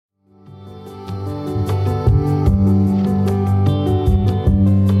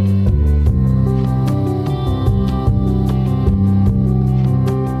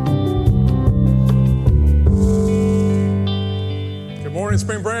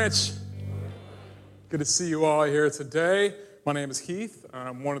Branch. Good to see you all here today. My name is Heath.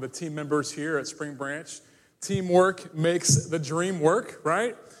 I'm one of the team members here at Spring Branch. Teamwork makes the dream work,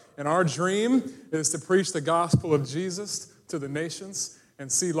 right? And our dream is to preach the gospel of Jesus to the nations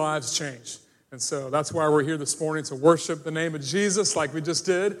and see lives change. And so that's why we're here this morning, to worship the name of Jesus like we just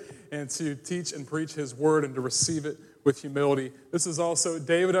did, and to teach and preach his word and to receive it with humility. This is also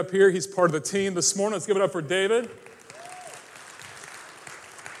David up here. He's part of the team this morning. Let's give it up for David.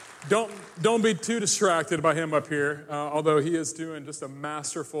 Don't be too distracted by him up here, although he is doing just a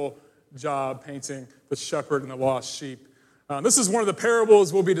masterful job painting the shepherd and the lost sheep. This is one of the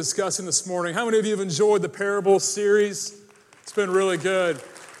parables we'll be discussing this morning. How many of you have enjoyed the parable series? It's been really good.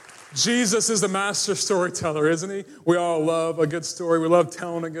 Jesus is the master storyteller, isn't he? We all love a good story. We love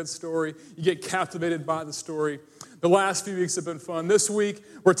telling a good story. You get captivated by the story. The last few weeks have been fun. This week,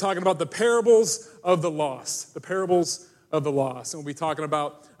 we're talking about the parables of the lost. The parables of the lost. And we'll be talking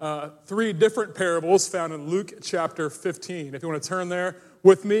about 3 different parables found in Luke chapter 15. If you want to turn there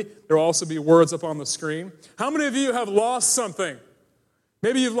with me, there will also be words up on the screen. How many of you have lost something?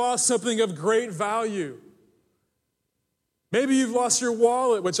 Maybe you've lost something of great value. Maybe you've lost your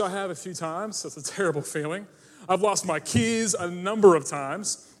wallet, which I have a few times. That's a terrible feeling. I've lost my keys a number of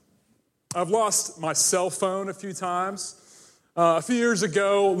times. I've lost my cell phone a few times. A few years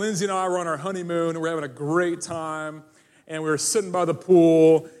ago, Lindsay and I were on our honeymoon, and we were having a great time. And we were sitting by the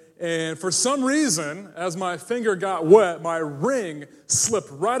pool, and for some reason, as my finger got wet, my ring slipped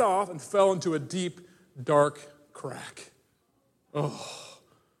right off and fell into a deep, dark crack. Oh,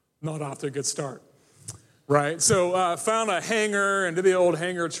 not off to a good start, right? So I found a hanger and did the old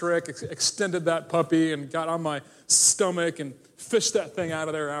hanger trick, extended that puppy and got on my stomach and fished that thing out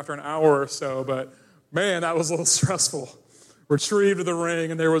of there after an hour or so. But man, that was a little stressful. Retrieved the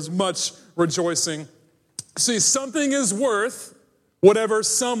ring, and there was much rejoicing. See, something is worth whatever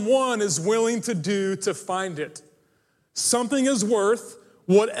someone is willing to do to find it. Something is worth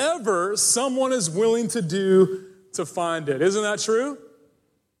whatever someone is willing to do to find it. Isn't that true?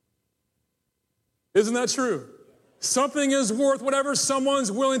 Isn't that true? Something is worth whatever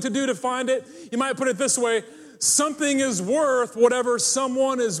someone's willing to do to find it. You might put it this way: something is worth whatever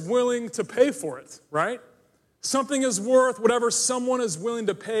someone is willing to pay for it, right? Something is worth whatever someone is willing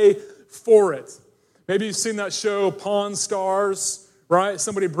to pay for it. Maybe you've seen that show, Pawn Stars, right?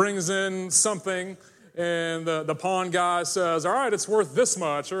 Somebody brings in something, and the pawn guy says, all right, it's worth this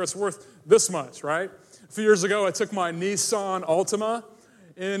much, or it's worth this much, right? A few years ago, I took my Nissan Altima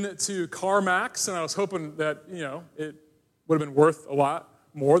into CarMax, and I was hoping that, it would have been worth a lot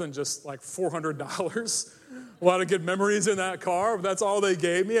more than just like $400. A lot of good memories in that car, but that's all they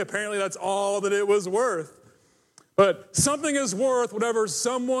gave me. Apparently, that's all that it was worth. But something is worth whatever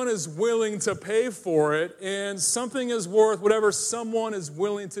someone is willing to pay for it, and something is worth whatever someone is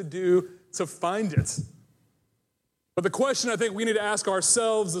willing to do to find it. But the question I think we need to ask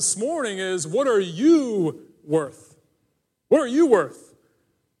ourselves this morning is, what are you worth? What are you worth?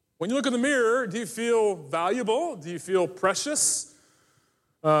 When you look in the mirror, do you feel valuable? Do you feel precious?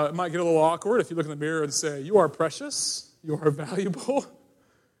 It might get a little awkward if you look in the mirror and say, you are precious, you are valuable.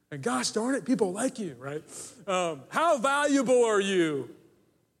 And gosh darn it, people like you, right? How valuable are you?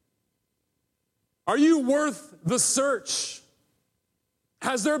 Are you worth the search?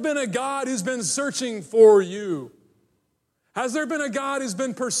 Has there been a God who's been searching for you? Has there been a God who's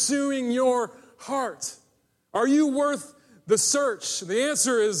been pursuing your heart? Are you worth the search? The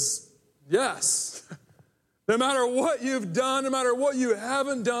answer is yes. No matter what you've done, no matter what you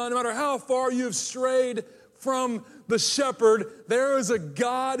haven't done, no matter how far you've strayed from the shepherd, there is a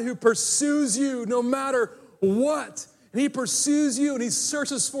God who pursues you no matter what. And he pursues you and he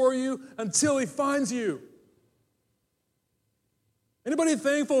searches for you until he finds you. Anybody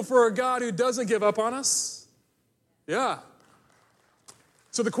thankful for a God who doesn't give up on us? Yeah.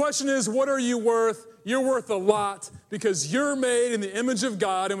 So the question is, what are you worth? You're worth a lot because you're made in the image of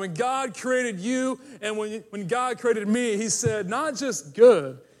God. And when God created you and when God created me, he said, not just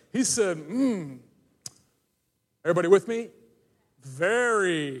good. He said, Everybody with me?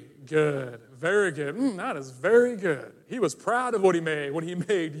 Very good. Very good. That is very good. He was proud of what he made when he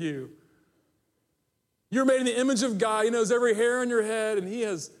made you. You're made in the image of God. He knows every hair on your head, and he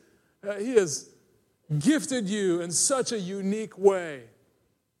has gifted you in such a unique way.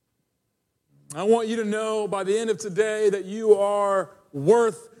 I want you to know by the end of today that you are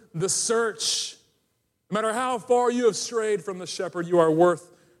worth the search. No matter how far you have strayed from the shepherd, you are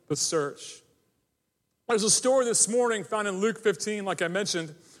worth the search. There's a story this morning found in Luke 15, like I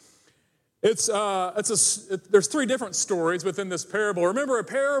mentioned. There's 3 different stories within this parable. Remember, a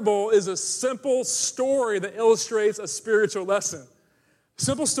parable is a simple story that illustrates a spiritual lesson.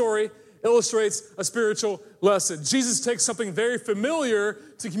 Simple story illustrates a spiritual lesson. Jesus takes something very familiar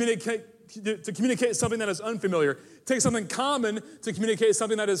to communicate something that is unfamiliar. Takes something common to communicate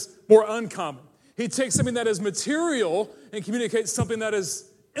something that is more uncommon. He takes something that is material and communicates something that is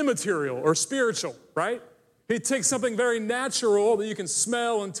immaterial or spiritual, right? He takes something very natural that you can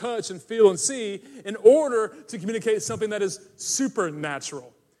smell and touch and feel and see in order to communicate something that is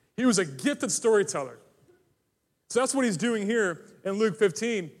supernatural. He was a gifted storyteller. So that's what he's doing here in Luke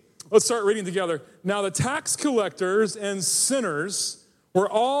 15. Let's start reading together. Now the tax collectors and sinners were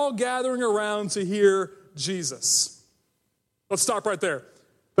all gathering around to hear Jesus. Let's stop right there.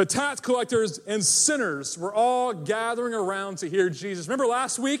 The tax collectors and sinners were all gathering around to hear Jesus. Remember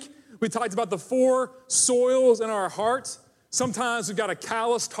last week, we talked about the 4 soils in our heart. Sometimes we've got a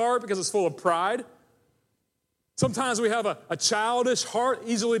calloused heart because it's full of pride. Sometimes we have a childish heart,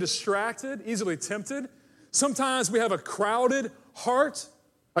 easily distracted, easily tempted. Sometimes we have a crowded heart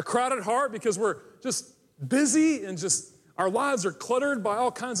because we're just busy and just our lives are cluttered by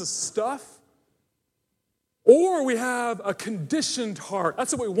all kinds of stuff. Or we have a conditioned heart.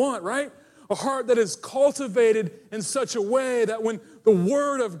 That's what we want, right? A heart that is cultivated in such a way that when the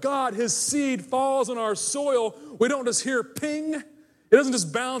Word of God, His seed, falls on our soil, we don't just hear ping. It doesn't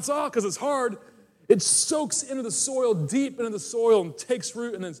just bounce off because it's hard. It soaks into the soil, deep into the soil, and takes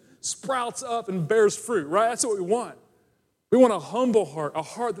root and then sprouts up and bears fruit, right? That's what we want. We want a humble heart, a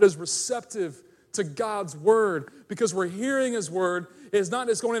heart that is receptive to God's Word because we're hearing His Word. It's not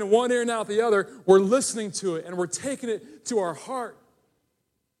just going in one ear and out the other. We're listening to it and we're taking it to our heart.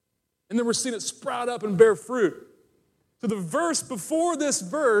 And then we're seeing it sprout up and bear fruit. So the verse before this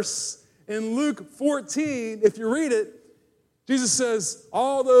verse in Luke 14, if you read it, Jesus says,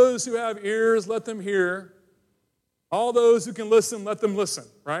 all those who have ears, let them hear. All those who can listen, let them listen,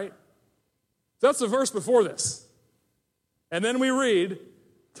 right? So that's the verse before this. And then we read,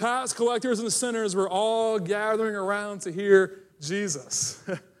 tax collectors and sinners were all gathering around to hear Jesus.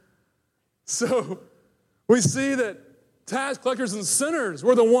 So we see that tax collectors and sinners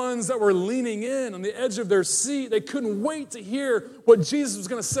were the ones that were leaning in on the edge of their seat. They couldn't wait to hear what Jesus was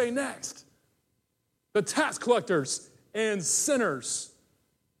going to say next. The tax collectors and sinners.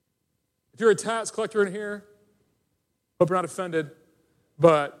 If you're a tax collector in here, hope you're not offended,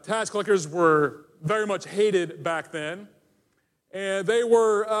 but tax collectors were very much hated back then. And they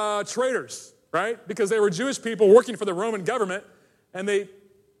were traitors, right? Because they were Jewish people working for the Roman government, and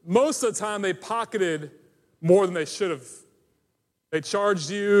most of the time they pocketed more than they should have. They charged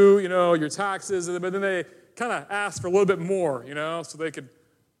you, your taxes, but then they kind of asked for a little bit more, so they could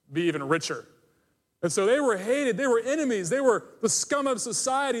be even richer. And so they were hated. They were enemies. They were the scum of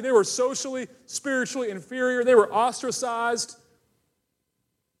society. They were socially, spiritually inferior. They were ostracized.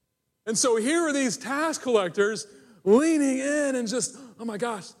 And so here are these tax collectors leaning in and just, oh my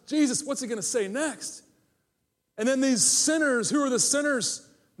gosh, Jesus, what's he going to say next? And then these sinners, who are the sinners?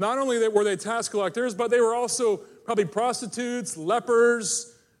 Not only were they tax collectors, but they were also probably prostitutes,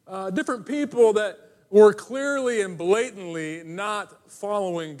 lepers, different people that were clearly and blatantly not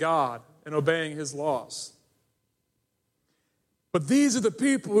following God and obeying His laws. But these are the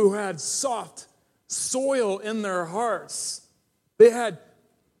people who had soft soil in their hearts. They had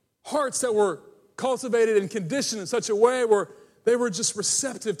hearts that were cultivated and conditioned in such a way where they were just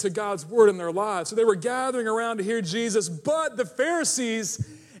receptive to God's Word in their lives. So they were gathering around to hear Jesus, but the Pharisees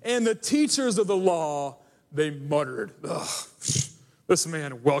and the teachers of the law, they muttered, this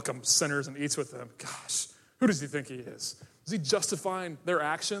man welcomes sinners and eats with them. Gosh, who does he think he is? Is he justifying their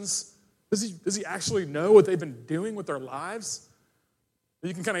actions? Does he actually know what they've been doing with their lives?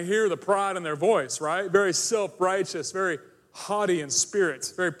 You can kind of hear the pride in their voice, right? Very self-righteous, very haughty in spirit,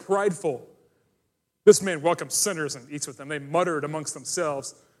 very prideful. This man welcomes sinners and eats with them. They muttered amongst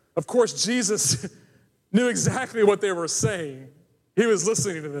themselves. Of course, Jesus knew exactly what they were saying. He was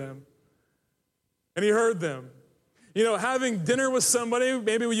listening to them. And he heard them. Having dinner with somebody,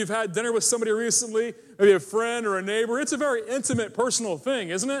 maybe you've had dinner with somebody recently, maybe a friend or a neighbor, it's a very intimate, personal thing,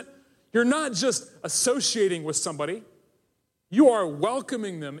 isn't it? You're not just associating with somebody. You are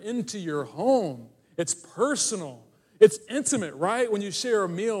welcoming them into your home. It's personal. It's intimate, right? When you share a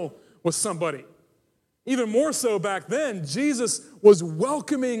meal with somebody. Even more so back then, Jesus was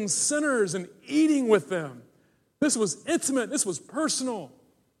welcoming sinners and eating with them. This was intimate. This was personal.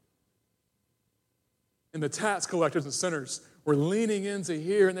 And the tax collectors and sinners were leaning in to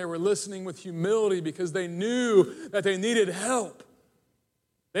hear, and they were listening with humility because they knew that they needed help.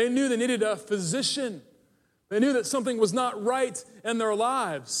 They knew they needed a physician. They knew that something was not right in their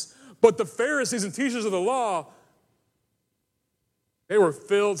lives. But the Pharisees and teachers of the law, they were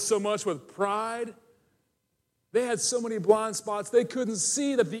filled so much with pride They had so many blind spots, they couldn't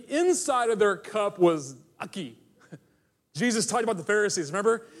see that the inside of their cup was mucky. Jesus talked about the Pharisees,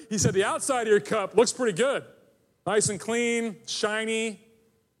 remember? He said the outside of your cup looks pretty good. Nice and clean, shiny.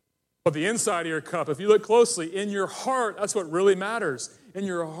 But the inside of your cup, if you look closely, in your heart, that's what really matters. In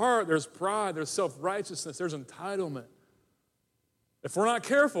your heart, there's pride, there's self-righteousness, there's entitlement. If we're not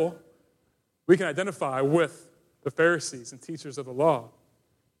careful, we can identify with the Pharisees and teachers of the law.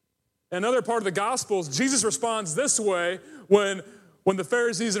 In another part of the Gospels, Jesus responds this way when the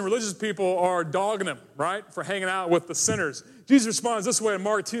Pharisees and religious people are dogging him, right, for hanging out with the sinners. Jesus responds this way in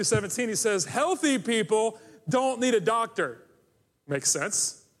Mark 2:17. He says, healthy people don't need a doctor. Makes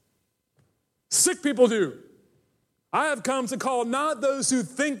sense. Sick people do. I have come to call not those who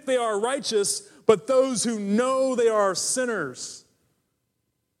think they are righteous, but those who know they are sinners.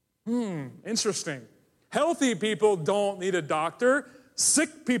 Interesting. Healthy people don't need a doctor.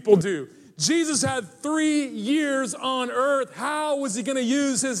 Sick people do. Jesus had 3 years on earth. How was he going to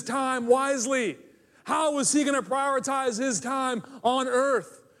use his time wisely? How was he going to prioritize his time on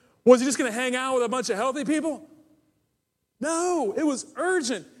earth? Was he just going to hang out with a bunch of healthy people? No, it was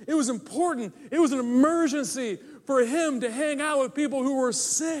urgent. It was important. It was an emergency for him to hang out with people who were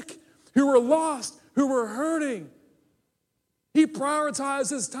sick, who were lost, who were hurting. He prioritized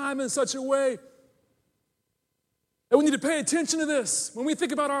his time in such a way that we need to pay attention to this. When we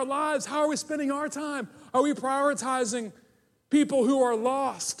think about our lives, how are we spending our time? Are we prioritizing people who are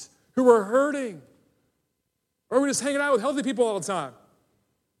lost, who are hurting? Or are we just hanging out with healthy people all the time?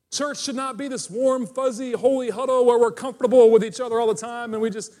 Church should not be this warm, fuzzy, holy huddle where we're comfortable with each other all the time and we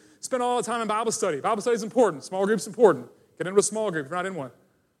just spend all the time in Bible study. Bible study is important. Small group's important. Get into a small group if you're not in one.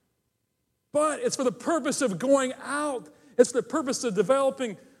 But it's for the purpose of going out. It's for the purpose of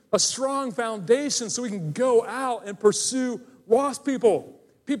developing a strong foundation so we can go out and pursue lost people,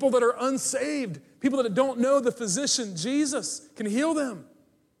 people that are unsaved, people that don't know the physician, Jesus, can heal them.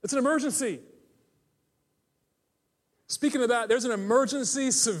 It's an emergency. Speaking of that, there's an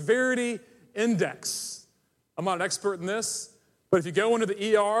emergency severity index. I'm not an expert in this, but if you go into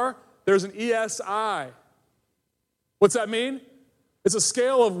the ER, there's an ESI. What's that mean? It's a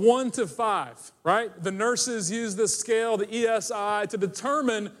scale of 1 to 5, right? The nurses use this scale, the ESI, to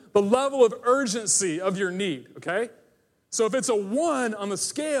determine the level of urgency of your need, okay? So if it's a 1 on the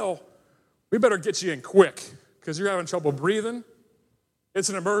scale, we better get you in quick because you're having trouble breathing. It's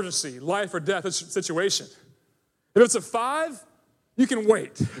an emergency, life or death situation. If it's a 5, you can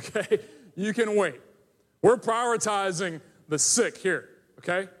wait, okay? You can wait. We're prioritizing the sick here,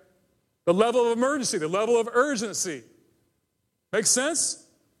 okay? The level of emergency, the level of urgency. Make sense?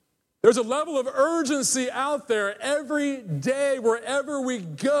 There's a level of urgency out there every day, wherever we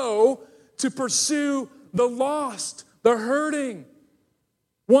go, to pursue the lost, the hurting,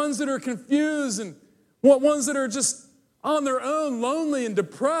 ones that are confused and ones that are just on their own, lonely and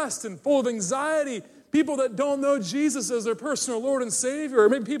depressed and full of anxiety. People that don't know Jesus as their personal Lord and Savior, or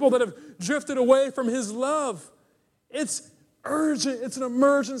maybe people that have drifted away from his love. It's urgent, it's an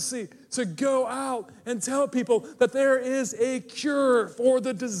emergency to go out and tell people that there is a cure for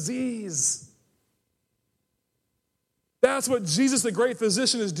the disease. That's what Jesus, the great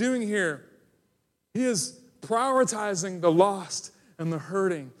physician, is doing here. He is prioritizing the lost and the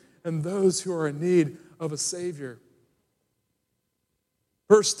hurting and those who are in need of a Savior.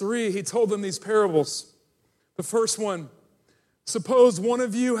 Verse 3, he told them these parables. The first one, suppose one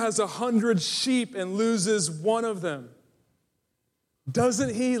of you has 100 sheep and loses one of them.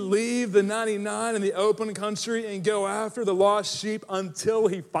 Doesn't he leave the 99 in the open country and go after the lost sheep until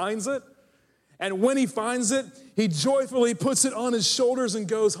he finds it? And when he finds it, he joyfully puts it on his shoulders and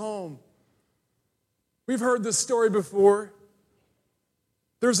goes home. We've heard this story before.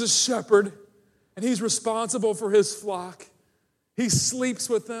 There's a shepherd, and he's responsible for his flock. He sleeps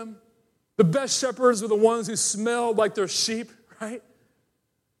with them. The best shepherds were the ones who smelled like their sheep, right?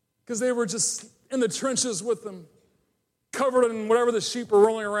 Because they were just in the trenches with them, covered in whatever the sheep were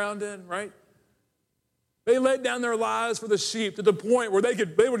rolling around in, right? They laid down their lives for the sheep to the point where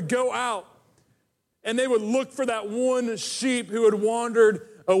they would go out and they would look for that one sheep who had wandered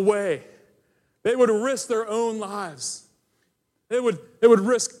away. They would risk their own lives. They would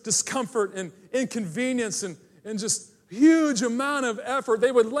risk discomfort and inconvenience and just huge amount of effort.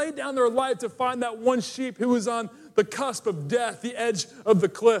 They would lay down their life to find that one sheep who was on the cusp of death, the edge of the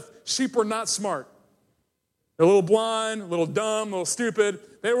cliff. Sheep were not smart. They're a little blind, a little dumb, a little stupid.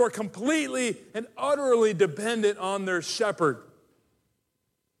 They were completely and utterly dependent on their shepherd.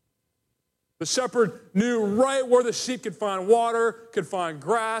 The shepherd knew right where the sheep could find water, could find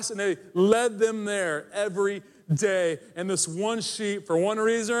grass, and they led them there every day, and this one sheep, for one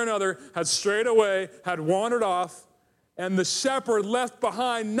reason or another, had strayed away, had wandered off, and the shepherd left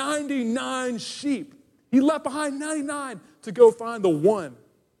behind 99 sheep. He left behind 99 to go find the one.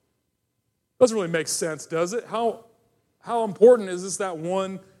 Doesn't really make sense, does it? How important is this, that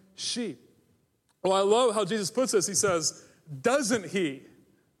one sheep? Well, I love how Jesus puts this. He says, doesn't he?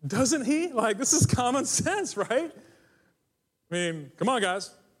 Doesn't he? Like, this is common sense, right? I mean, come on,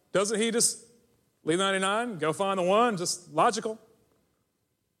 guys. Doesn't he just leave 99, go find the one? Just logical.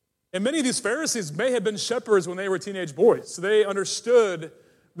 And many of these Pharisees may have been shepherds when they were teenage boys. So they understood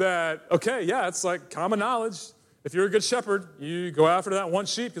that, okay, yeah, it's like common knowledge. If you're a good shepherd, you go after that one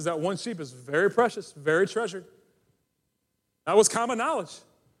sheep because that one sheep is very precious, very treasured. That was common knowledge.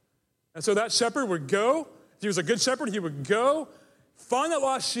 And so that shepherd would go. If he was a good shepherd, he would go, find that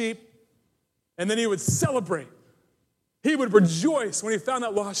lost sheep, and then he would celebrate. He would rejoice when he found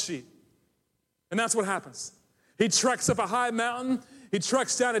that lost sheep. And that's what happens. He treks up a high mountain. He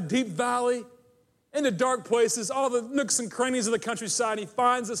treks down a deep valley, into dark places, all the nooks and crannies of the countryside. He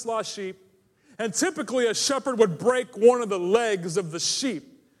finds this lost sheep. And typically a shepherd would break one of the legs of the sheep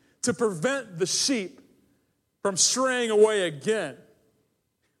to prevent the sheep from straying away again.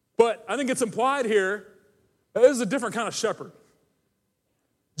 But I think it's implied here that this is a different kind of shepherd.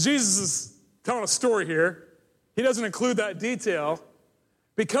 Jesus is telling a story here. He doesn't include that detail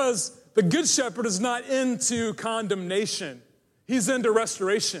because the good shepherd is not into condemnation. He's into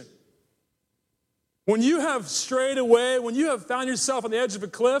restoration. When you have strayed away, when you have found yourself on the edge of a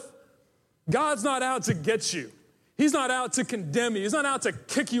cliff, God's not out to get you. He's not out to condemn you. He's not out to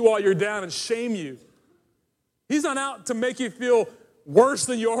kick you while you're down and shame you. He's not out to make you feel worse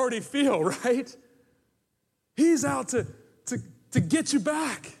than you already feel, right? He's out to get you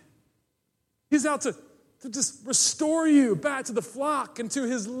back. He's out to just restore you back to the flock and to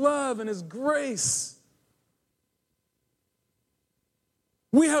his love and his grace.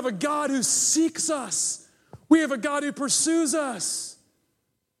 We have a God who seeks us. We have a God who pursues us.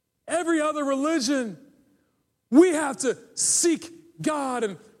 Every other religion, we have to seek God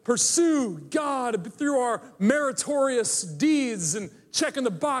and pursue God through our meritorious deeds and checking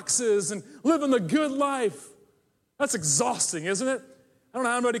the boxes and living the good life. That's exhausting, isn't it? I don't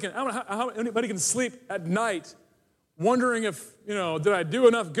know how anybody can sleep at night wondering if, did I do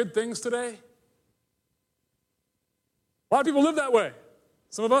enough good things today? A lot of people live that way.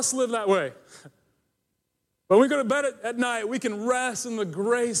 Some of us live that way. But when we go to bed at night, we can rest in the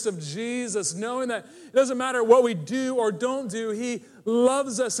grace of Jesus, knowing that it doesn't matter what we do or don't do, he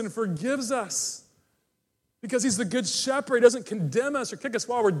loves us and forgives us. Because he's the good shepherd. He doesn't condemn us or kick us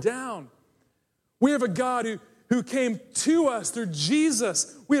while we're down. We have a God who came to us through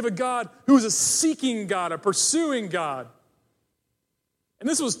Jesus. We have a God who is a seeking God, a pursuing God. And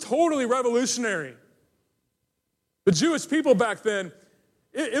this was totally revolutionary. The Jewish people back then,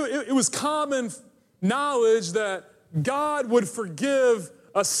 it was common knowledge that God would forgive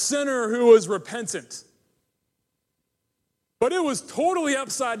a sinner who was repentant. But it was totally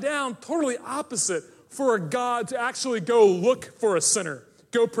upside down, totally opposite for a God to actually go look for a sinner,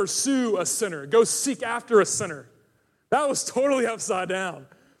 go pursue a sinner, go seek after a sinner. That was totally upside down.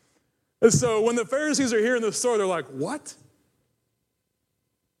 And so when the Pharisees are hearing this story, they're like, what?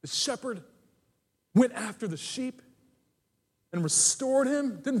 The shepherd went after the sheep and restored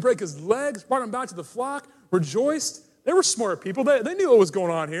him, didn't break his legs, brought him back to the flock, rejoiced. They were smart people. They knew what was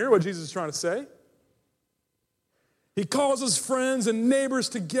going on here, what Jesus is trying to say. He calls his friends and neighbors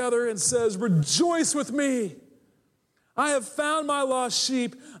together and says, rejoice with me. I have found my lost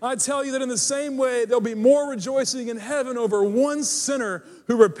sheep. I tell you that in the same way, there'll be more rejoicing in heaven over one sinner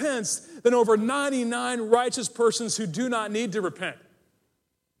who repents than over 99 righteous persons who do not need to repent.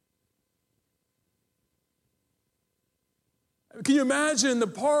 Can you imagine the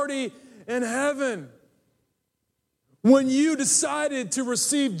party in heaven when you decided to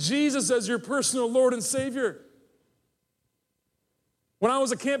receive Jesus as your personal Lord and Savior? When I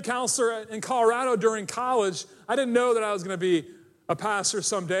was a camp counselor in Colorado during college, I didn't know that I was going to be a pastor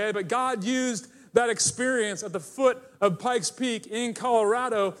someday, but God used that experience at the foot of Pikes Peak in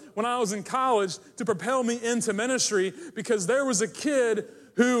Colorado when I was in college to propel me into ministry because there was a kid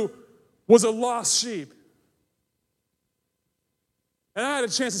who was a lost sheep. And I had a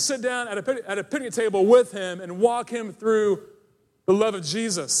chance to sit down at a picnic table with him and walk him through the love of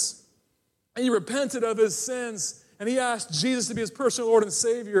Jesus. And he repented of his sins, and he asked Jesus to be his personal Lord and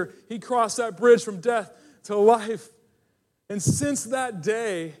Savior. He crossed that bridge from death to life. And since that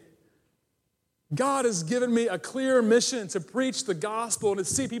day, God has given me a clear mission to preach the gospel and to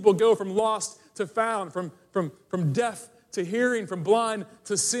see people go from lost to found, from deaf to hearing, from blind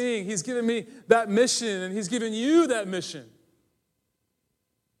to seeing. He's given me that mission, and he's given you that mission.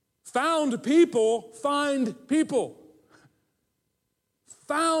 Found people find people.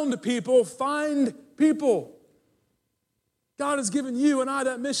 Found people find people. God has given you and I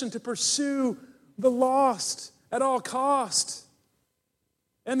that mission to pursue the lost at all cost.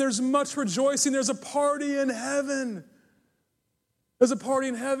 And there's much rejoicing. There's a party in heaven. There's a party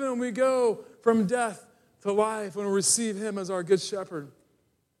in heaven when we go from death to life, when we receive him as our good shepherd.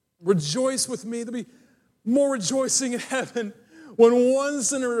 Rejoice with me. There'll be more rejoicing in heaven when one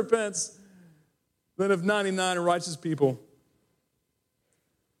sinner repents than of 99 righteous people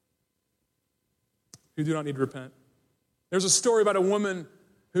who do not need to repent. There's a story about a woman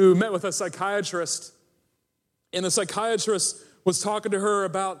who met with a psychiatrist, and the psychiatrist was talking to her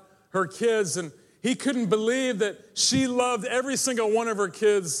about her kids, and he couldn't believe that she loved every single one of her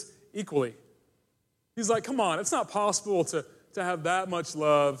kids equally. He's like, come on, it's not possible to have that much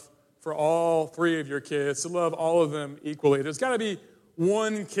love for all three of your kids, to love all of them equally. There's got to be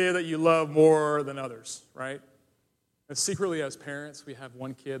one kid that you love more than others, right? And secretly as parents, we have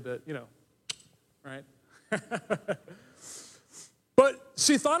one kid that, right? But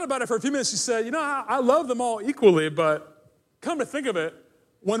she thought about it for a few minutes. She said, I love them all equally, but come to think of it,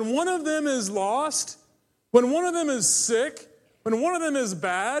 when one of them is lost, when one of them is sick, when one of them is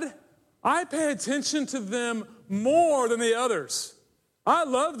bad, I pay attention to them more than the others. I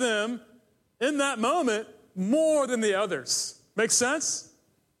love them in that moment more than the others. Make sense?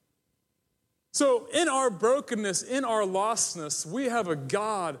 So in our brokenness, in our lostness, we have a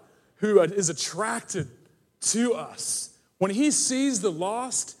God who is attracted to us. When he sees the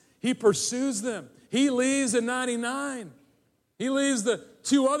lost, he pursues them. He leaves the 99. He leaves the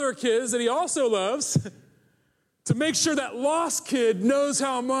 2 other kids that he also loves to make sure that lost kid knows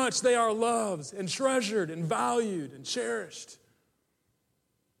how much they are loved and treasured and valued and cherished.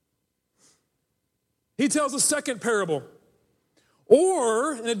 He tells a second parable.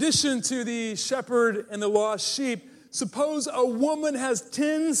 Or, in addition to the shepherd and the lost sheep, suppose a woman has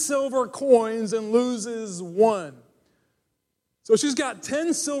 10 silver coins and loses 1. So she's got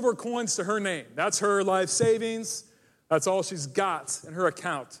 10 silver coins to her name. That's her life savings. That's all she's got in her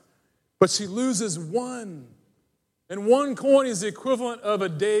account. But she loses 1. And 1 coin is the equivalent of a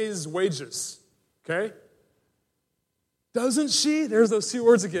day's wages. Okay? Doesn't she? There's those 2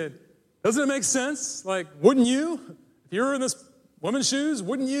 words again. Doesn't it make sense? Like, wouldn't you, if you were in this woman's shoes,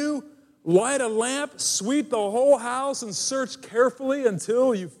 wouldn't you light a lamp, sweep the whole house, and search carefully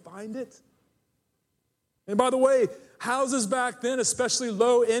until you find it? And by the way, houses back then, especially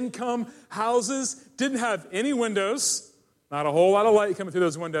low-income houses, didn't have any windows, not a whole lot of light coming through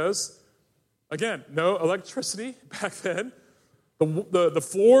those windows. Again, no electricity back then. The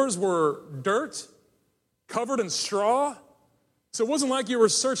floors were dirt, covered in straw. So it wasn't like you were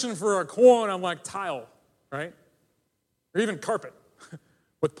searching for a coin on like tile, right? Or even carpet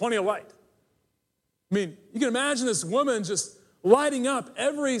with plenty of light. I mean, you can imagine this woman just lighting up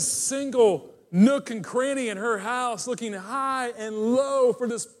every single nook and cranny in her house, looking high and low for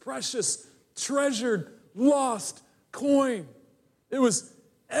this precious, treasured, lost coin. It was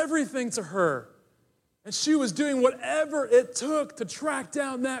everything to her. And she was doing whatever it took to track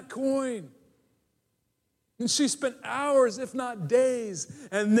down that coin. And she spent hours, if not days,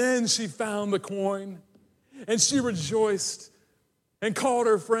 and then she found the coin. And she rejoiced and called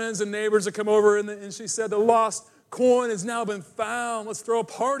her friends and neighbors to come over, and she said, the lost coin has now been found. Let's throw a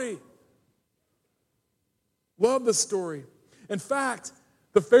party. Love the story. In fact,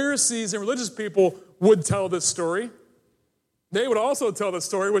 the Pharisees and religious people would tell this story. They would also tell this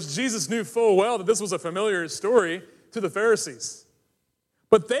story, which Jesus knew full well that this was a familiar story to the Pharisees.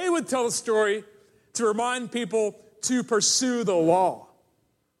 But they would tell the story to remind people to pursue the law.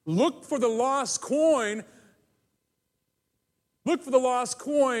 Look for the lost coin. Look for the lost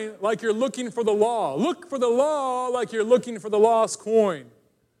coin like you're looking for the law. Look for the law like you're looking for the lost coin.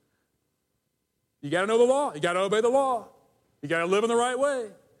 You got to know the law. You got to obey the law. You got to live in the right way.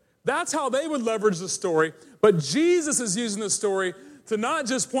 That's how they would leverage the story. But Jesus is using the story to not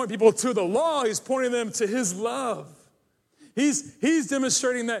just point people to the law, he's pointing them to his love. He's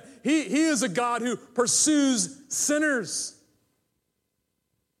demonstrating that he is a God who pursues sinners.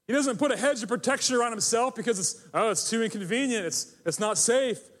 He doesn't put a hedge of protection around himself because it's too inconvenient. It's not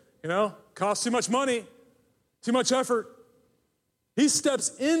safe. Costs too much money, too much effort. He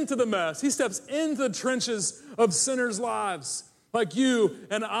steps into the mess. He steps into the trenches of sinners' lives like you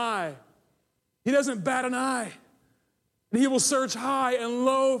and I. He doesn't bat an eye. And he will search high and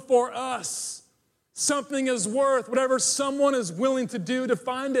low for us. Something is worth whatever someone is willing to do to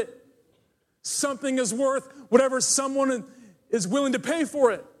find it. Something is worth whatever someone is willing to pay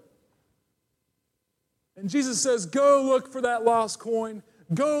for it. And Jesus says, go look for that lost coin.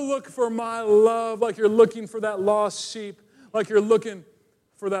 Go look for my love like you're looking for that lost sheep, like you're looking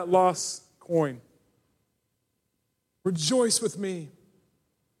for that lost coin. Rejoice with me.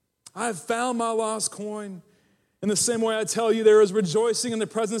 I have found my lost coin. In the same way I tell you, there is rejoicing in the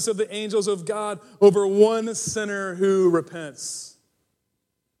presence of the angels of God over one sinner who repents.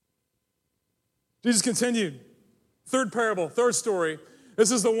 Jesus continued. Third parable, third story. This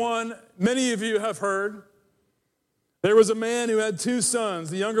is the one many of you have heard. There was a man who had 2 sons.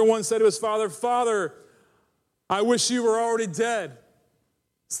 The younger one said to his father, Father, I wish you were already dead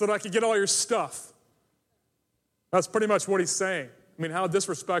so that I could get all your stuff. That's pretty much what he's saying. I mean, how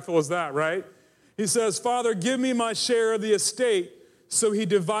disrespectful is that, right? He says, Father, give me my share of the estate. So he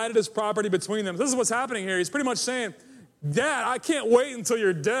divided his property between them. This is what's happening here. He's pretty much saying, Dad, I can't wait until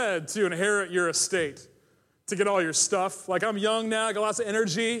you're dead to inherit your estate, to get all your stuff. Like, I'm young now, I got lots of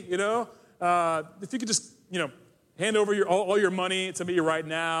energy, you know. If you could just, hand over all your money to me right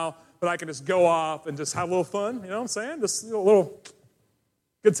now, but I can just go off and just have a little fun, you know what I'm saying? Just a little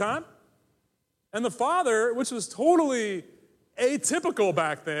good time. And the father, which was totally atypical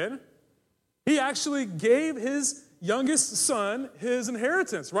back then, he actually gave his youngest son his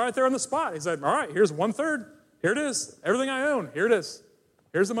inheritance right there on the spot. He said, all right, here's 1/3. Here it is. Everything I own, here it is.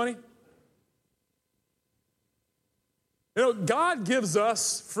 Here's the money. God gives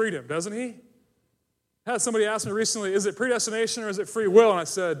us freedom, doesn't he? I had somebody ask me recently, is it predestination or is it free will? And I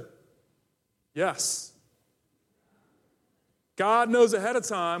said, yes. God knows ahead of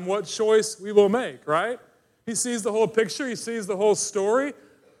time what choice we will make, right? He sees the whole picture. He sees the whole story.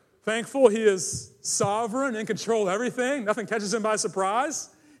 Thankful he is sovereign, in control of everything. Nothing catches him by surprise.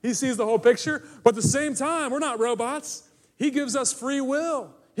 He sees the whole picture. But at the same time, we're not robots. He gives us free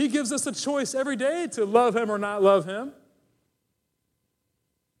will. He gives us a choice every day to love him or not love him.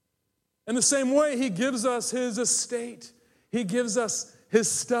 In the same way, he gives us his estate. He gives us his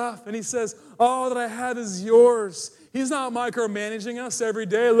stuff. And he says, all that I have is yours. He's not micromanaging us every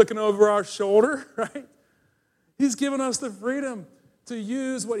day, looking over our shoulder, right? He's given us the freedom to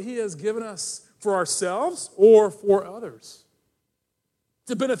use what he has given us for ourselves or for others.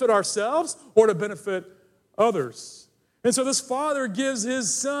 To benefit ourselves or to benefit others. And so this father gives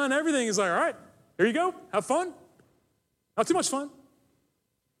his son everything. He's like, all right, here you go. Have fun. Not too much fun.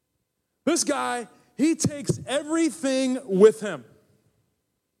 This guy, he takes everything with him.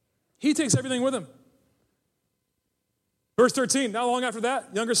 He takes everything with him. Verse 13, not long after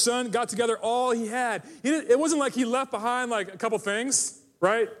that, younger son got together all he had. It wasn't like he left behind like a couple things,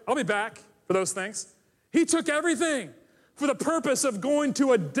 right? I'll be back for those things. He took everything for the purpose of going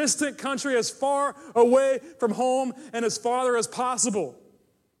to a distant country as far away from home and his father as possible.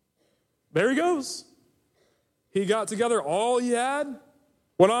 There he goes. He got together all he had,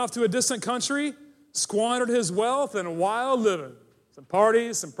 went off to a distant country, squandered his wealth in wild living. Some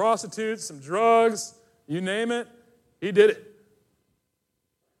parties, some prostitutes, some drugs, you name it, he did it.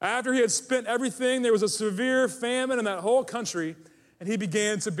 After he had spent everything, there was a severe famine in that whole country, and he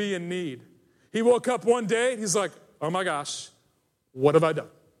began to be in need. He woke up one day, and he's like, oh my gosh, what have I done?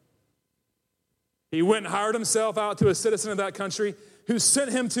 He went and hired himself out to a citizen of that country who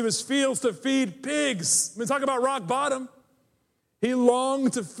sent him to his fields to feed pigs. I mean, talk about rock bottom. He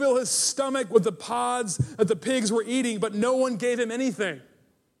longed to fill his stomach with the pods that the pigs were eating, but no one gave him anything.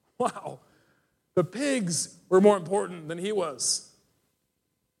 Wow. The pigs were more important than he was.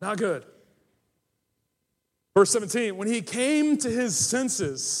 Not good. Verse 17, when he came to his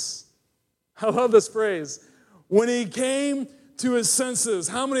senses, I love this phrase. When he came to his senses,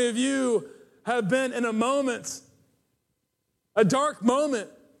 how many of you have been in a moment, a dark moment,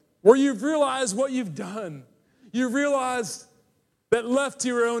 where you've realized what you've done? You've realized that left to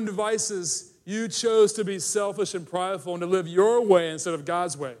your own devices, you chose to be selfish and prideful and to live your way instead of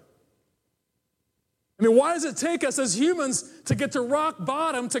God's way. I mean, why does it take us as humans to get to rock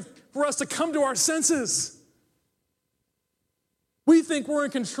bottom for us to come to our senses? We think we're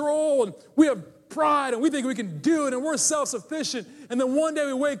in control and we have pride and we think we can do it and we're self-sufficient. And then one day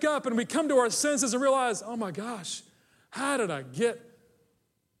we wake up and we come to our senses and realize, oh my gosh, how did I get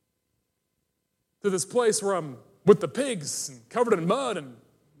to this place where I'm with the pigs and covered in mud and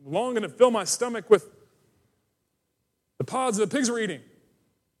longing to fill my stomach with the pods that the pigs were eating?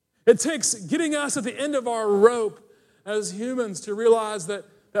 It takes getting us at the end of our rope as humans to realize that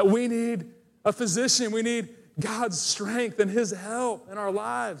we need a physician. We need God's strength and his help in our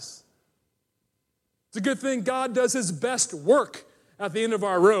lives. It's a good thing God does his best work at the end of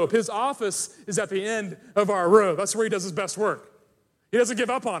our rope. His office is at the end of our rope. That's where he does his best work. He doesn't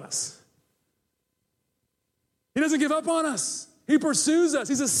give up on us. He doesn't give up on us. He pursues us.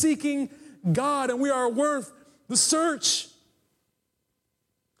 He's a seeking God, and we are worth the search.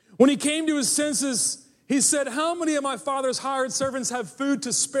 When he came to his senses, he said, how many of my father's hired servants have food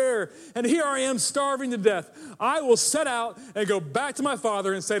to spare? And here I am starving to death. I will set out and go back to my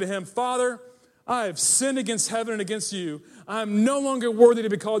father and say to him, Father, I have sinned against heaven and against you. I am no longer worthy to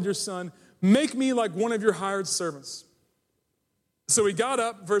be called your son. Make me like one of your hired servants. So he got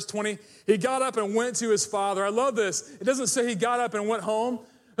up, verse 20, he got up and went to his father. I love this. It doesn't say he got up and went home.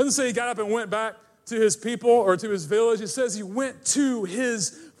 It doesn't say he got up and went back to his people or to his village. It says he went to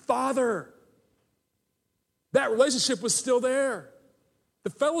his father. That relationship was still there. The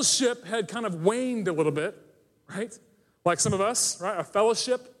fellowship had kind of waned a little bit, right? Like some of us, right? Our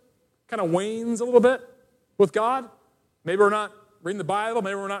fellowship kind of wanes a little bit with God. Maybe we're not reading the Bible.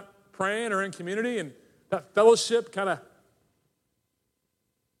 Maybe we're not praying or in community, and that fellowship kind of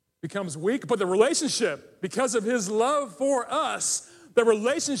becomes weak. But the relationship, because of his love for us, the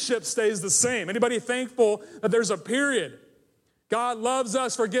relationship stays the same. Anybody thankful that there's a period? God loves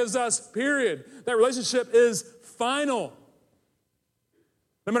us, forgives us, period. That relationship is final.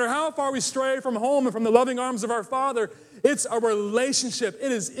 No matter how far we stray from home and from the loving arms of our Father, it's a relationship.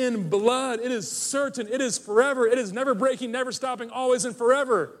 It is in blood. It is certain. It is forever. It is never breaking, never stopping, always and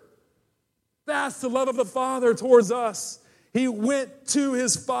forever. That's the love of the Father towards us. He went to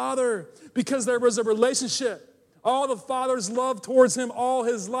his Father because there was a relationship. All the Father's love towards him all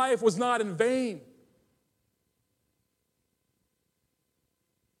his life was not in vain.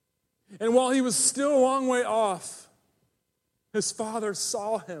 And while he was still a long way off, his Father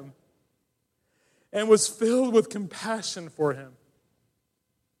saw him and was filled with compassion for him.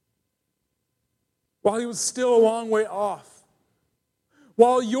 While he was still a long way off,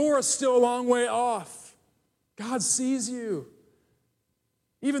 while you're still a long way off, God sees you.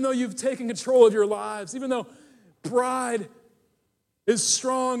 Even though you've taken control of your lives, even though pride is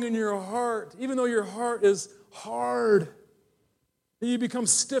strong in your heart, even though your heart is hard, and you become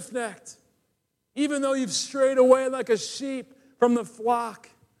stiff-necked, even though you've strayed away like a sheep from the flock,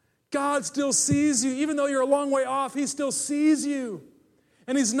 God still sees you. Even though you're a long way off, he still sees you.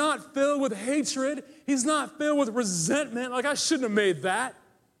 And he's not filled with hatred. He's not filled with resentment, like I shouldn't have made that.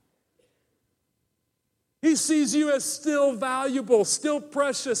 He sees you as still valuable, still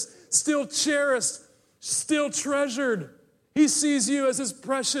precious, still cherished, still treasured. He sees you as his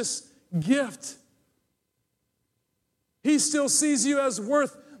precious gift. He still sees you as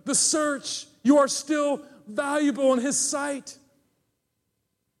worth the search. You are still valuable in his sight.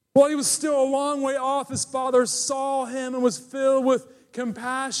 While he was still a long way off, his Father saw him and was filled with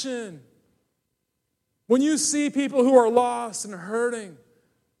compassion. When you see people who are lost and hurting,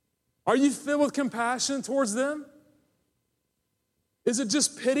 are you filled with compassion towards them? Is it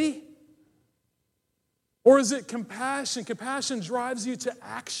just pity? Or is it compassion? Compassion drives you to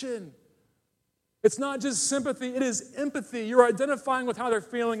action. It's not just sympathy, it is empathy. You're identifying with how they're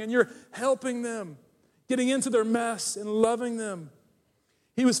feeling and you're helping them, getting into their mess and loving them.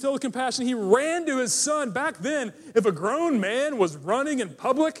 He was filled with compassion. He ran to his son. Back then, if a grown man was running in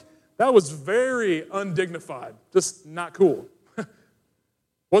public, that was very undignified, just not cool.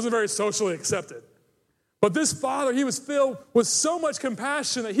 Wasn't very socially accepted. But this father, he was filled with so much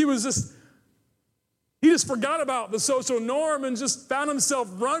compassion that he just forgot about the social norm and just found himself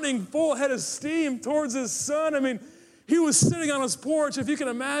running full head of steam towards his son. I mean, he was sitting on his porch, if you can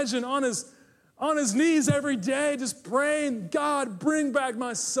imagine, on his knees every day, just praying, God, bring back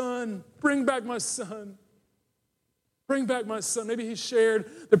my son. Bring back my son. Bring back my son. Maybe he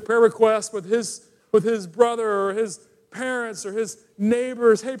shared the prayer request with his brother or his parents or his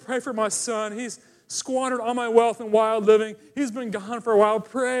neighbors. Hey, pray for my son. He's squandered all my wealth and wild living. He's been gone for a while.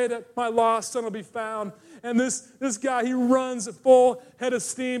 Pray that my lost son will be found. And this guy, he runs full head of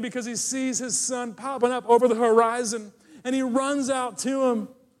steam because he sees his son popping up over the horizon. And he runs out to him,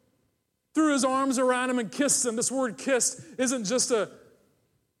 threw his arms around him and kissed him. This word kissed isn't just a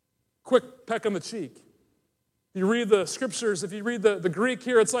quick peck on the cheek. You read the scriptures, if you read the Greek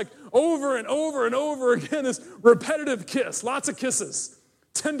here, it's like over and over and over again, this repetitive kiss, lots of kisses,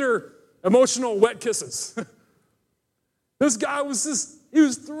 tender, emotional, wet kisses. This guy he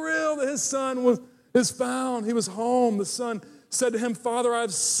was thrilled that his son is found. He was home. The son said to him, Father, I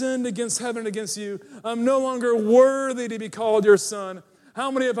have sinned against heaven and against you. I'm no longer worthy to be called your son.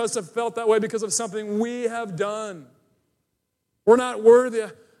 How many of us have felt that way because of something we have done? We're not worthy.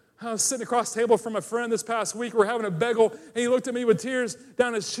 I was sitting across the table from a friend this past week. We're having a bagel, and he looked at me with tears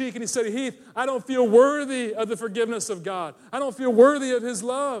down his cheek, and he said, Heath, I don't feel worthy of the forgiveness of God. I don't feel worthy of his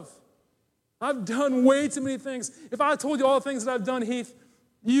love. I've done way too many things. If I told you all the things that I've done, Heath,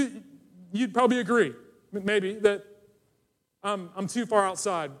 you'd probably agree. maybe, that I'm too far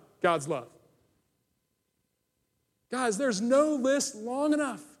outside God's love. Guys, there's no list long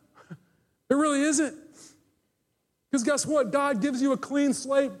enough. There really isn't. Because guess what? God gives you a clean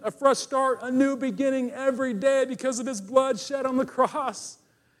slate, a fresh start, a new beginning every day because of his blood shed on the cross.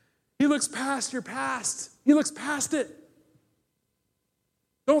 He looks past your past. He looks past it.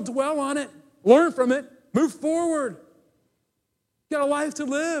 Don't dwell on it. Learn from it. Move forward. You got a life to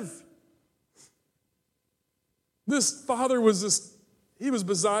live. This father he was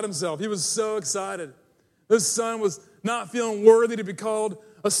beside himself. He was so excited. This son was not feeling worthy to be called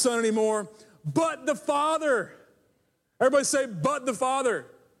a son anymore. But the father. Everybody say, but the father.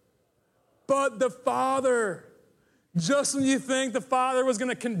 But the father. Just when you think the father was going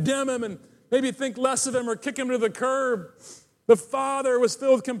to condemn him and maybe think less of him or kick him to the curb, the father was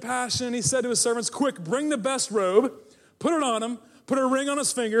filled with compassion. He said to his servants, quick, bring the best robe, put it on him, put a ring on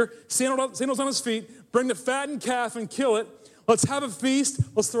his finger, sandals on his feet, bring the fattened calf and kill it. Let's have a feast.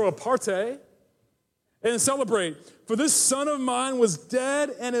 Let's throw a party and celebrate. For this son of mine was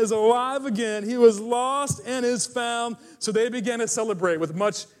dead and is alive again. He was lost and is found. So they began to celebrate with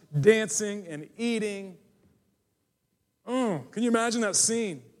much dancing and eating. Can you imagine that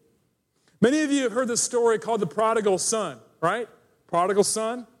scene? Many of you have heard this story called the prodigal son, right? Prodigal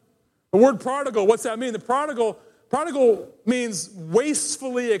son. The word prodigal, what's that mean? The prodigal means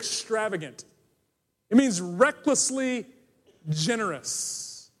wastefully extravagant. It means recklessly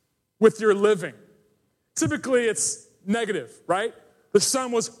generous with your living. Typically, it's negative, right? The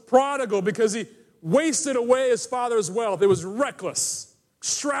son was prodigal because he wasted away his father's wealth. It was reckless,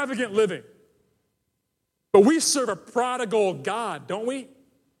 extravagant living. But we serve a prodigal God, don't we?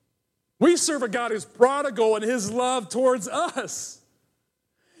 We serve a God who's prodigal in his love towards us.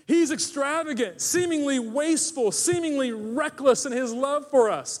 He's extravagant, seemingly wasteful, seemingly reckless in his love for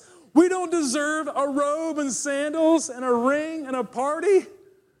us. We don't deserve a robe and sandals and a ring and a party.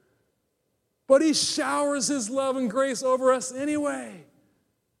 But he showers his love and grace over us anyway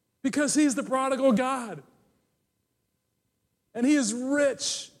because he's the prodigal God. And he is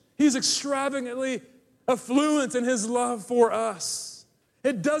rich. He's extravagantly affluent in his love for us.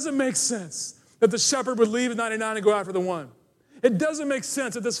 It doesn't make sense that the shepherd would leave the 99 and go after the one. It doesn't make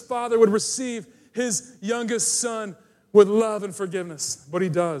sense that this father would receive his youngest son with love and forgiveness, but he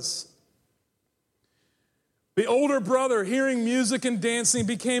does. The older brother, hearing music and dancing,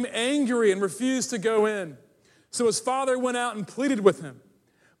 became angry and refused to go in. So his father went out and pleaded with him.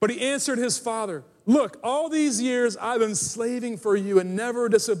 But he answered his father, look, all these years I've been slaving for you and never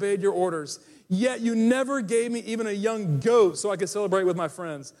disobeyed your orders. Yet you never gave me even a young goat so I could celebrate with my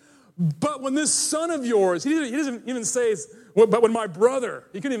friends. But when this son of yours, he doesn't even say, but when my brother,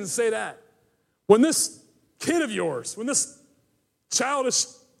 he couldn't even say that. When this kid of yours, when this childish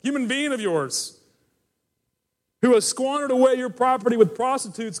human being of yours, who has squandered away your property with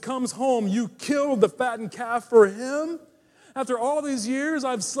prostitutes, comes home, you killed the fattened calf for him? After all these years,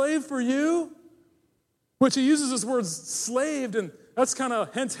 I've slaved for you? Which he uses this word slaved, and that's kind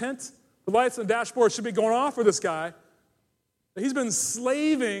of hint, hint. The lights on the dashboard should be going off for this guy. He's been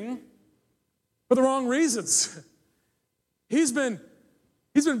slaving for the wrong reasons. He's been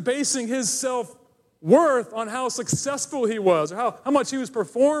basing his self-worth on how successful he was, or how much he was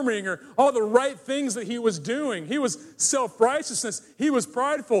performing, or all the right things that he was doing. He was self-righteousness. He was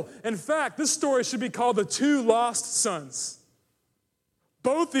prideful. In fact, this story should be called the two lost sons.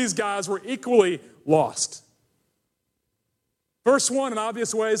 Both these guys were equally lost. First one, in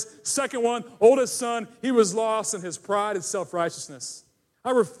obvious ways. Second one, oldest son, he was lost in his pride and self-righteousness.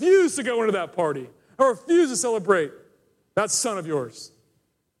 I refuse to go into that party. I refuse to celebrate that son of yours.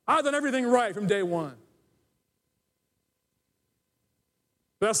 I've done everything right from day one.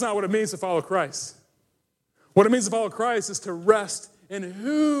 But that's not what it means to follow Christ. What it means to follow Christ is to rest in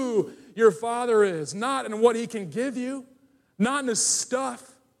who your Father is, not in what he can give you, not in his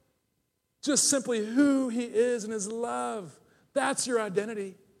stuff, just simply who he is in his love. That's your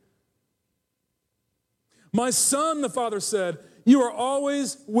identity. My son, the father said, you are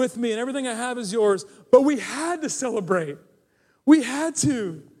always with me and everything I have is yours. But we had to celebrate. We had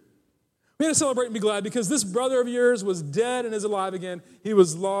to. We had to celebrate and be glad because this brother of yours was dead and is alive again. He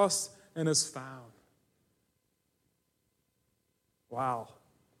was lost and is found. Wow.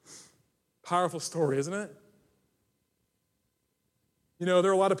 Powerful story, isn't it? You know,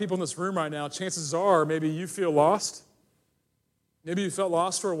 there are a lot of people in this room right now. Chances are maybe you feel lost. Maybe you felt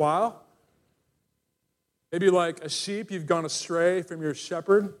lost for a while. Maybe like a sheep, you've gone astray from your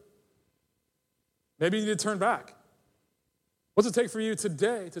shepherd. Maybe you need to turn back. What's it take for you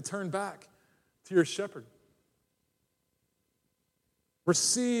today to turn back to your shepherd?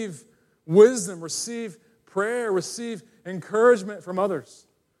 Receive wisdom, receive prayer, receive encouragement from others.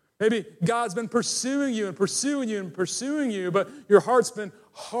 Maybe God's been pursuing you and pursuing you and pursuing you, but your heart's been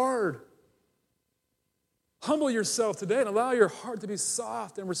hard. Humble yourself today and allow your heart to be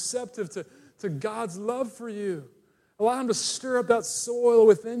soft and receptive to God's love for you. Allow Him to stir up that soil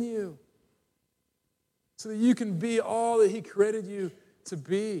within you so that you can be all that He created you to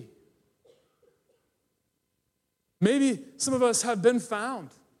be. Maybe some of us have been found.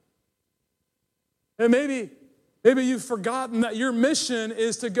 And maybe you've forgotten that your mission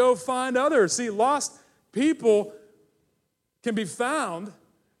is to go find others. See, lost people can be found.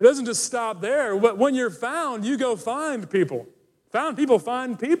 It doesn't just stop there. But when you're found, you go find people. Found people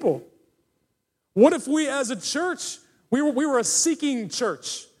find people. What if we as a church, we were a seeking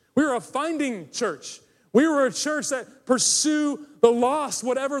church. We were a finding church. We were a church that pursue the lost,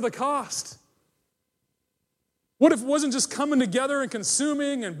 whatever the cost. What if it wasn't just coming together and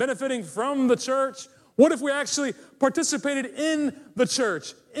consuming and benefiting from the church? What if we actually participated in the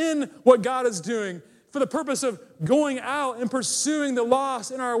church, in what God is doing, for the purpose of going out and pursuing the lost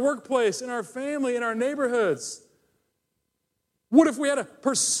in our workplace, in our family, in our neighborhoods? What if we had a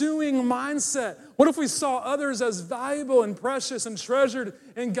pursuing mindset? What if we saw others as valuable and precious and treasured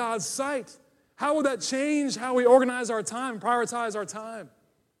in God's sight? How would that change how we organize our time, prioritize our time?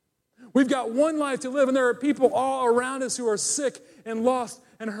 We've got one life to live, and there are people all around us who are sick and lost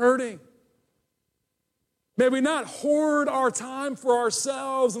and hurting. May we not hoard our time for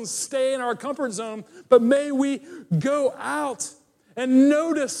ourselves and stay in our comfort zone, but may we go out and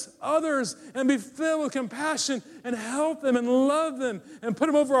notice others and be filled with compassion and help them and love them and put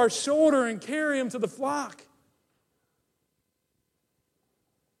them over our shoulder and carry them to the flock.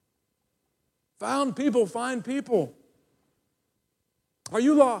 Found people find people. Are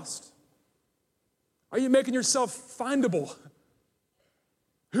you lost? Are you making yourself findable?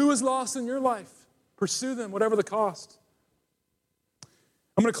 Who is lost in your life? Pursue them, whatever the cost.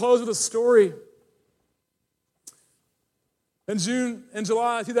 I'm going to close with a story. In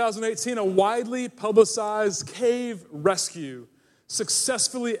July 2018, a widely publicized cave rescue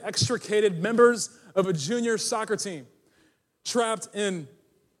successfully extricated members of a junior soccer team trapped in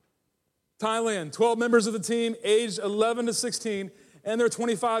Thailand. 12 members of the team, aged 11 to 16, and their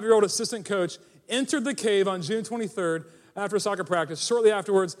 25-year-old assistant coach entered the cave on June 23rd after soccer practice. Shortly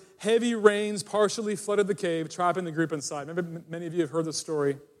afterwards, heavy rains partially flooded the cave, trapping the group inside. Maybe many of you have heard this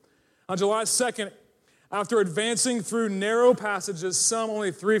story. On July 2nd, after advancing through narrow passages, some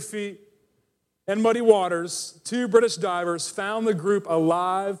only 3 feet, and muddy waters, 2 British divers found the group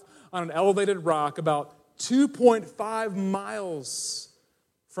alive on an elevated rock about 2.5 miles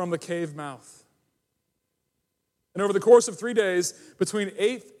from the cave mouth. And over the course of 3 days, between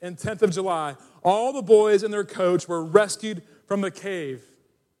 8th and 10th of July, all the boys and their coach were rescued from the cave.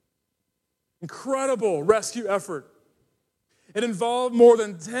 Incredible rescue effort. It involved more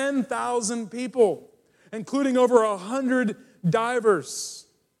than 10,000 people, including over 100 divers.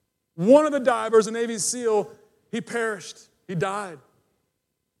 One of the divers, a Navy SEAL, he perished. He died.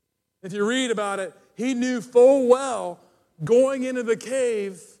 If you read about it, he knew full well going into the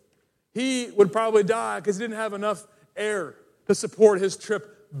cave, he would probably die because he didn't have enough air to support his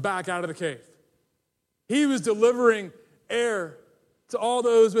trip back out of the cave. He was delivering air to all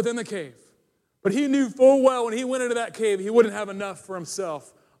those within the cave. But he knew full well when he went into that cave, he wouldn't have enough for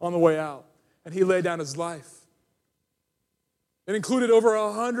himself on the way out. And he laid down his life. It included over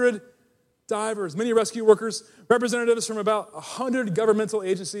 100 divers, many rescue workers, representatives from about 100 governmental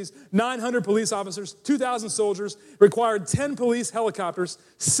agencies, 900 police officers, 2,000 soldiers. It required 10 police helicopters,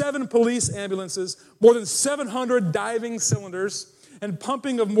 7 police ambulances, more than 700 diving cylinders, and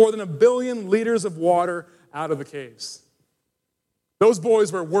pumping of more than 1 billion liters of water out of the caves. Those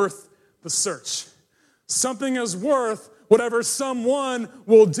boys were worth the search. Something is worth whatever someone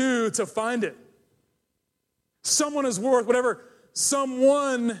will do to find it. Someone is worth whatever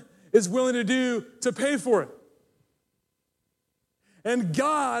someone is willing to do to pay for it. And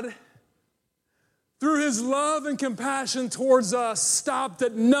God, through His love and compassion towards us, stopped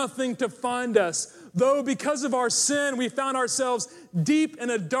at nothing to find us. Though because of our sin, we found ourselves deep in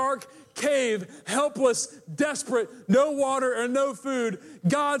a dark cave, helpless, desperate, no water and no food,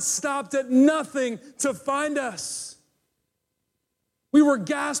 God stopped at nothing to find us. We were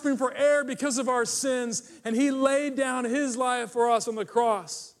gasping for air because of our sins, and He laid down His life for us on the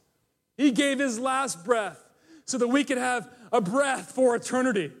cross. He gave His last breath so that we could have a breath for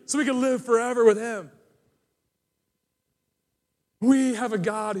eternity, so we could live forever with Him. We have a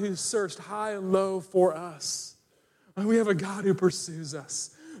God who searched high and low for us. And we have a God who pursues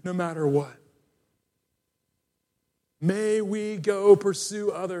us no matter what. May we go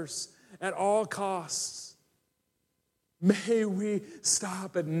pursue others at all costs. May we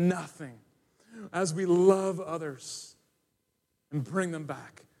stop at nothing as we love others and bring them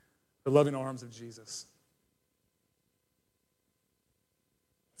back to the loving arms of Jesus.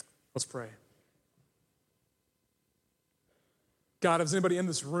 Let's pray. God, if there's anybody in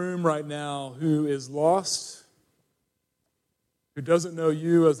this room right now who is lost, who doesn't know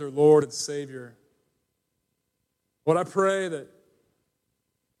you as their Lord and Savior, Lord, I pray that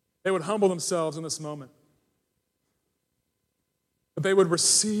they would humble themselves in this moment, that they would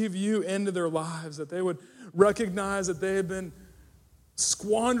receive you into their lives, that they would recognize that they have been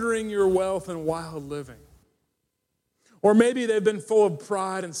squandering your wealth in wild living. Or maybe they've been full of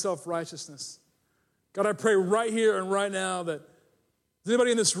pride and self-righteousness. God, I pray right here and right now that there's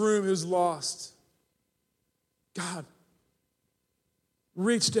anybody in this room who's lost, God,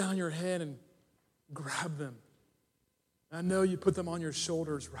 reach down your hand and grab them. I know you put them on your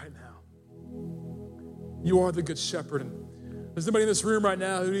shoulders right now. You are the good shepherd. And there's anybody in this room right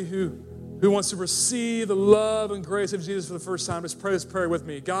now who wants to receive the love and grace of Jesus for the first time. Just pray this prayer with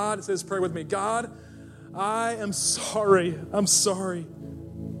me. God, it says pray with me. God, I am sorry. I'm sorry.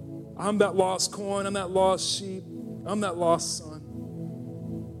 I'm that lost coin. I'm that lost sheep. I'm that lost son.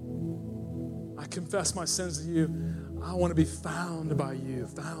 I confess my sins to you. I want to be found by you,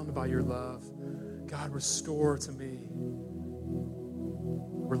 found by your love. God, restore to me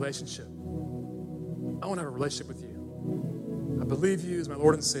relationship. I want to have a relationship with you. I believe you as my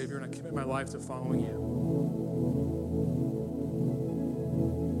Lord and Savior, and I commit my life to following you.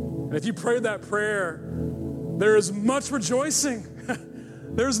 And if you prayed that prayer, there is much rejoicing.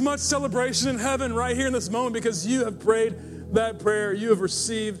 There's much celebration in heaven right here in this moment because you have prayed that prayer. You have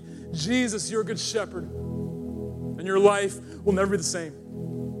received Jesus, your good shepherd, and your life will never be the same.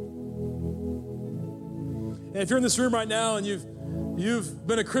 And if you're in this room right now and you've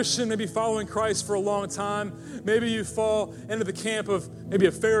been a Christian, maybe following Christ for a long time, maybe you fall into the camp of maybe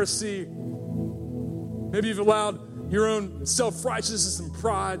a Pharisee, maybe you've allowed your own self-righteousness and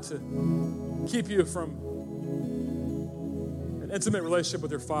pride to keep you from an intimate relationship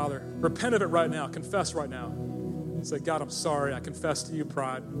with your Father. Repent of it right now. Confess right now. Say, God, I'm sorry. I confess to you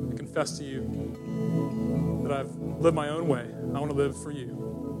pride. I confess to you that I've lived my own way. I want to live for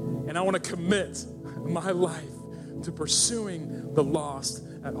you. And I want to commit my life to pursuing the lost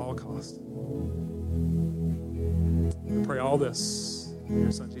at all costs. I pray all this in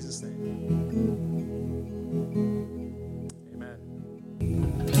your Son, Jesus' name. Amen.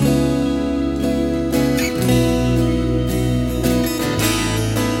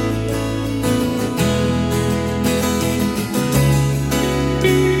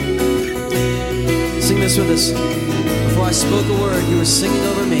 Sing this with us. Before I spoke a word, you were singing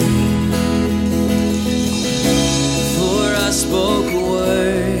over me. Before I spoke a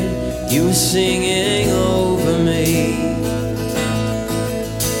word, you were singing over me.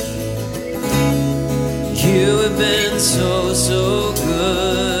 You have been so, so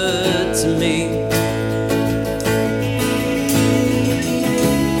good to me.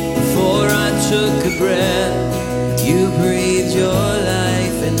 Before I took a breath,